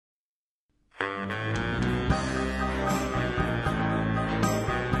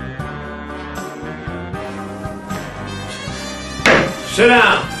Sit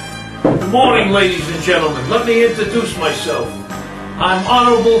down. Good morning, ladies and gentlemen. Let me introduce myself. I'm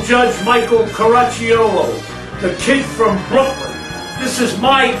Honorable Judge Michael Caracciolo, the kid from Brooklyn. This is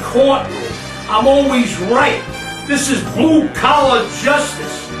my courtroom. I'm always right. This is blue-collar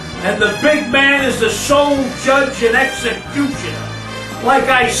justice. And the big man is the sole judge and executioner. Like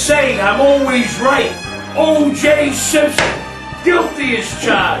I say, I'm always right. O.J. Simpson, guilty as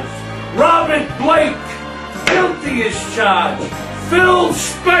charged. Robert Blake, guilty as charged. Phil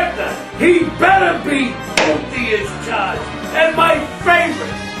Spector, he better be guilty as charged. And my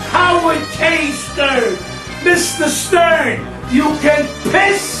favorite, Howard K. Stern. Mr. Stern, you can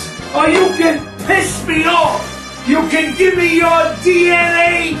piss or you can piss me off. You can give me your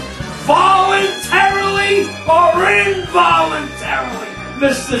DNA voluntarily or involuntarily.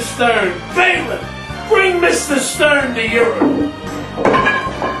 Mr. Stern, bailiff, bring Mr. Stern to Europe.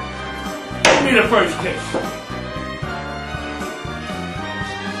 Give me the first case.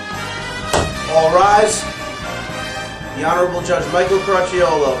 All rise. The Honorable Judge Michael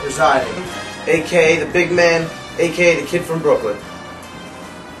Caracciolo presiding, a.k.a. the big man, a.k.a. the kid from Brooklyn.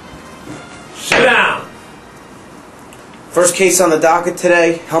 Sit down. First case on the docket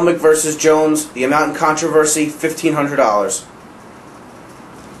today, Helmick versus Jones. The amount in controversy, $1,500.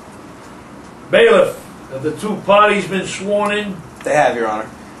 Bailiff, have the two parties been sworn in? They have, Your Honor.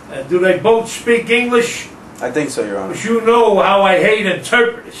 Do they both speak English? I think so, Your Honor. Because you know how I hate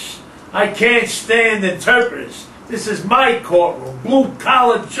interpreters. I can't stand interpreters. This is my courtroom,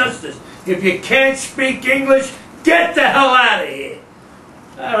 blue-collar justice. If you can't speak English, get the hell out of here.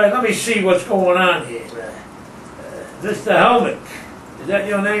 All right, let me see what's going on here. Mr. Helmick. Is that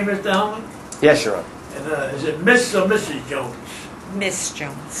your name, Mr. Helmick? Yes, Your Honor. And is it Miss or Mrs. Jones? Miss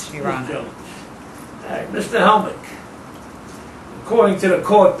Jones, Your Miss Honor. Jones. All right, Mr. Helmick. According to the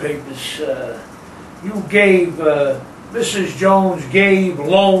court papers, you gave, Mrs. Jones gave,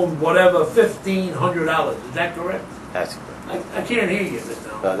 loaned, whatever, $1,500. Is that correct? That's correct. I can't hear you, Mr.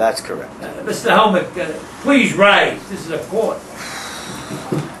 Helmick. That's correct. Mr. Helmick, please rise. This is a court.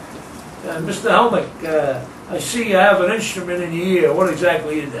 Mr. Helmick, I see you have an instrument in your ear. What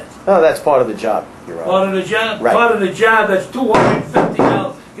exactly is that? Oh, that's part of the job, Your Honor. Part of the job? Right. Part of the job, that's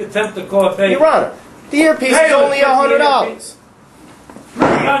 $250. Contempt of court pay. Your Honor, the earpiece is only $100.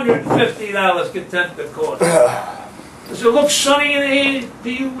 $350 contempt of court. Does it look sunny in here to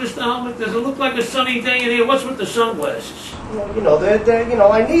you, Mr. Helmick? Does it look like a sunny day in here? What's with the sunglasses?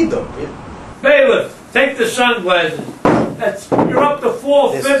 Well, I need them. Bailiff, take the sunglasses. You're up to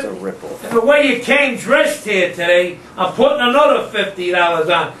 $450. This is a ripoff. And the way you came dressed here today, I'm putting another $50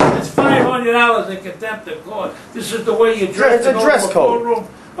 on. It's $500 in contempt of court. This is the way you dress. It's a dress code.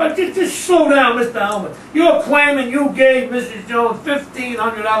 But just slow down, Mr. Helmick. You're claiming you gave Mrs. Jones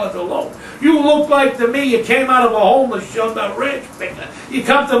 $1,500 alone. You look like to me you came out of a homeless shelter, ranch picker. You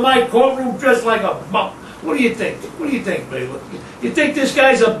come to my courtroom dressed like a bum. What do you think? What do you think, bailiff? You think this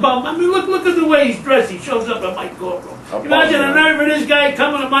guy's a bum? I mean, look at the way he's dressed. He shows up at my courtroom. Imagine the nerve of this guy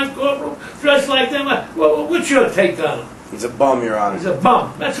coming to my courtroom dressed like them. Well, what's your take on him? He's a bum, Your Honor. He's a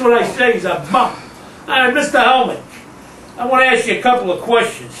bum. That's what I say. He's a bum. All right, Mr. Helmick, I want to ask you a couple of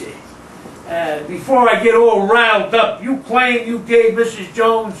questions here. Before I get all riled up, you claim you gave Mrs.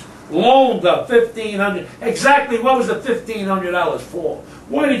 Jones loaned her $1,500. Exactly what was the $1,500 for?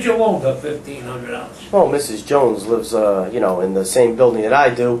 Why did you loan her $1,500? Well, Mrs. Jones lives, in the same building that I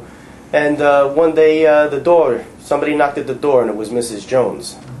do. And one day, somebody knocked at the door, and it was Mrs.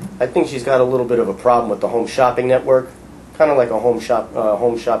 Jones. I think she's got a little bit of a problem with the Home Shopping Network, kind of like a Home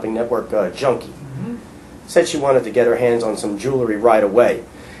Shopping Network junkie. Said she wanted to get her hands on some jewelry right away.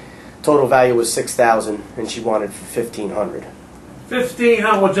 Total value was $6,000, and she wanted $1,500.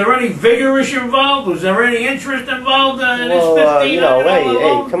 $1,500. Was there any vigorish involved? Was there any interest involved in this $1,500?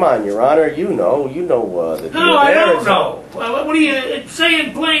 Hey, come on, Your Honor. You know the deal. No, I don't know. Well, what are you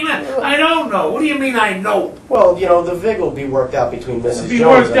saying plain that? I don't know. What do you mean I know? Well, the vig will be worked out between Mrs. Jones. Be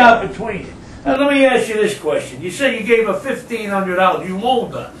worked out between you. Now, let me ask you this question. You said you gave her $1,500. You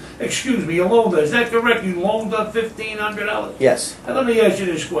loaned her. Excuse me, you loaned her. Is that correct? You loaned her $1,500? Yes. Now, let me ask you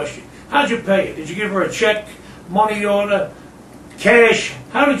this question. How'd you pay it? Did you give her a check, money order, cash?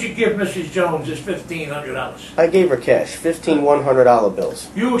 How did you give Mrs. Jones this $1,500? I gave her cash, 15 $100 bills.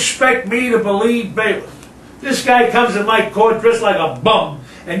 You expect me to believe, bailiff? This guy comes in my court dressed like a bum,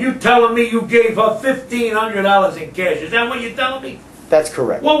 and you telling me you gave her $1,500 in cash. Is that what you're telling me? That's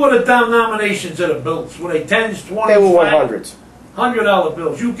correct. What were the denominations of the bills? Were they 10s, 20s? They were 100s. $100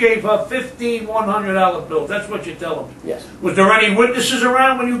 bills. You gave her 15 $100 bills. That's what you're telling me. Yes. Was there any witnesses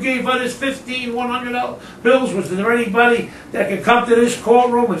around when you gave her this 15 $100 bills? Was there anybody that could come to this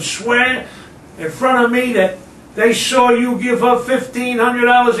courtroom and swear in front of me that They saw you give her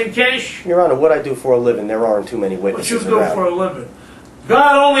 $1,500 in cash? Your Honor, what I do for a living, there aren't too many What witnesses you do around. for a living?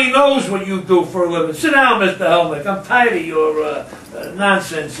 God only knows what you do for a living. Sit down, Mr. Helmick. I'm tired of your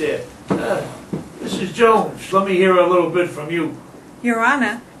nonsense here. Mrs. Jones, let me hear a little bit from you. Your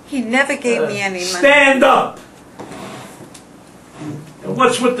Honor, he never gave me any money. Stand up! And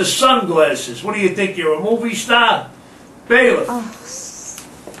what's with the sunglasses? What do you think, you're a movie star? Bailiff, Oh,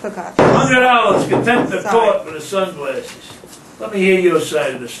 forgot. $100 contempt of Sorry. court for the sunglasses. Let me hear your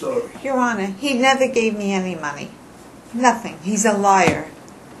side of the story. Your Honor, he never gave me any money. Nothing. He's a liar.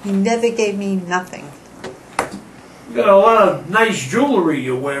 He never gave me nothing. You got a lot of nice jewelry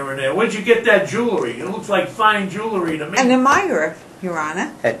you're wearing there. Where'd you get that jewelry? It looks like fine jewelry to me. An admirer, Your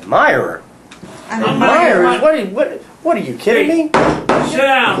Honor. Admirer? An Admirer? admirer. What are you kidding me? Sit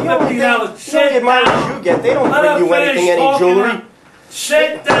down. The only $50. the Sit only admirers down. you get, they don't Let bring her you finish anything, any talking jewelry. now.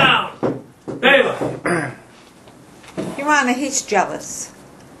 Sit down. Bailiff. Your Honor, he's jealous.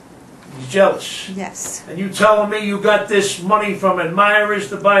 He's jealous. Yes. And you telling me you got this money from admirers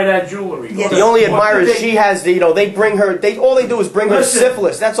to buy that jewelry? Yes. The only What admirers did they- she has, they bring her, all they do is bring her Listen,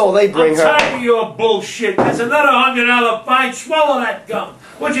 syphilis. That's all they bring I'm her. tired of your bullshit. There's another $100 fine. Swallow that gum.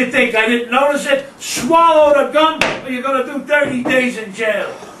 What'd you think? I didn't notice it? Swallow the gum, or you're gonna do 30 days in jail.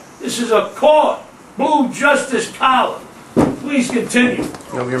 This is a court. Blue Justice collar. Please continue.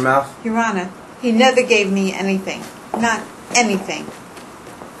 Over your mouth. Your Honor, he never gave me anything. Not anything.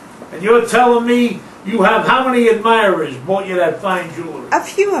 And you're telling me you have how many admirers bought you that fine jewelry? A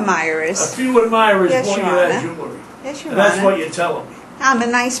few A admirers. few admirers Yes, bought you Your that Honor. jewelry. Yes, Your And that's Honor. what you're telling me. I'm a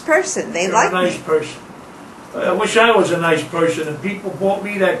nice person. They You're like a nice me. person. I wish I was a nice person and people bought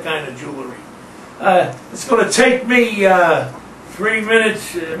me that kind of jewelry. It's going to take me 3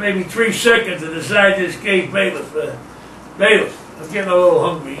 minutes, maybe 3 seconds to decide this case, bailiff. Bailiff, I'm getting a little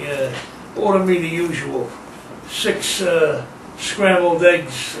hungry. Order me the usual 6 scrambled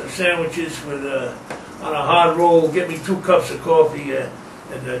eggs sandwiches with on a hard roll. Get me 2 cups of coffee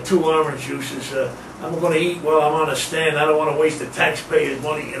and 2 orange juices. I'm going to eat while I'm on a stand. I don't want to waste the taxpayers'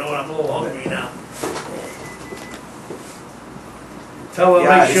 money. You know, I'm a little hungry now. Tell them,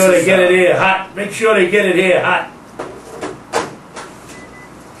 Yeah, make sure this they is, get it here hot. Make sure they get it here hot.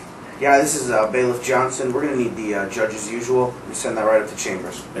 Yeah, this is Bailiff Johnson. We're going to need the judge as usual. We send that right up to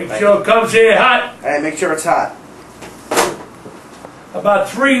chambers. Make Thank sure you. it comes here hot. Hey, make sure it's hot. About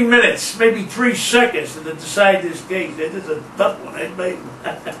 3 minutes, maybe 3 seconds to decide this case. This is a tough one, eh, baby?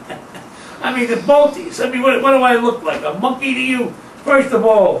 I mean, the both of you. I mean, what do I look like? A monkey to you? First of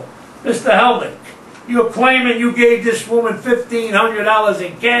all, Mr. Helmick, you're claiming you gave this woman $1,500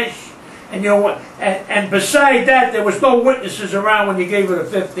 in cash, and beside that, there was no witnesses around when you gave her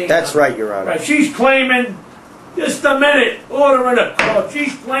the $1,500. That's right, Your Honor. Right, she's claiming, just a minute, order in a court.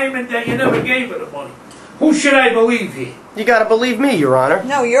 She's claiming that you never gave her the money. Who should I believe here? You gotta believe me, Your Honor.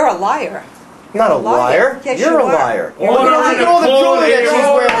 No, you're a liar. Not a Liar. liar. Yes, You're you a are. liar. You're Order a in Look the at all the court jewelry that here. she's You're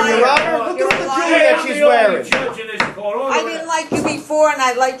a wearing, Your liar. Honor. Look You're at all a the liar. jewelry that she's wearing. Judge in this court. Order I in didn't the- like you before, and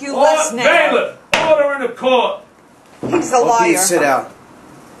I like you less now. Bailiff, order in the court. He's a Okay, liar. sit down.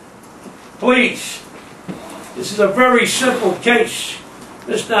 Please. This is a very simple case.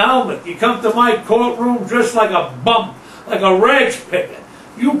 Mr. Helmick, you come to my courtroom dressed like a bum, like a rags picker.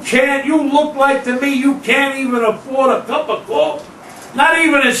 You look like to me you can't even afford a cup of coffee. Not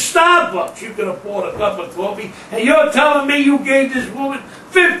even in Starbucks you can afford a cup of coffee. And you're telling me you gave this woman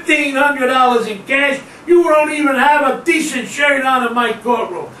 $1,500 in cash? You don't even have a decent shirt on in my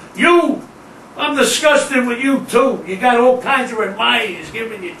courtroom. I'm disgusted with you too. You got all kinds of admirers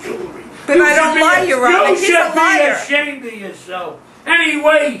giving you jewelry. But I don't lie, Your Honor. You He's should a liar. be ashamed of yourself.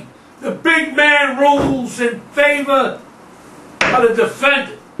 Anyway, the big man rules in favor of the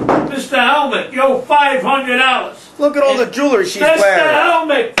defendant. Mr. Helmick, yo, $500. Look at all the jewelry she's Mr. wearing.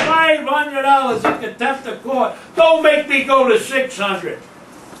 Helmick, $500 in contempt of court. Don't make me go to $600.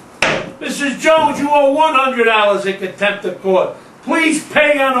 Mrs. Jones, you owe $100 in contempt of court. Please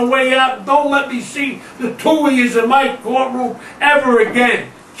pay on the way out and don't let me see the 2 of you in my courtroom ever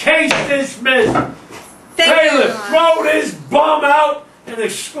again. Case dismissed. Thank you, Bailiff, Your Honor. throw this bum out and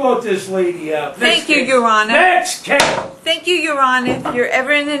escort this lady out. Thank you, case. Your Honor. Next case. Thank you, Your Honor. If you're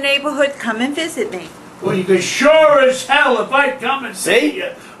ever in the neighborhood, come and visit me. Well, you can sure as hell if I come and see See?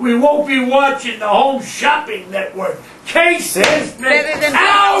 you, we won't be watching the Home Shopping Network. Case dismissed. Better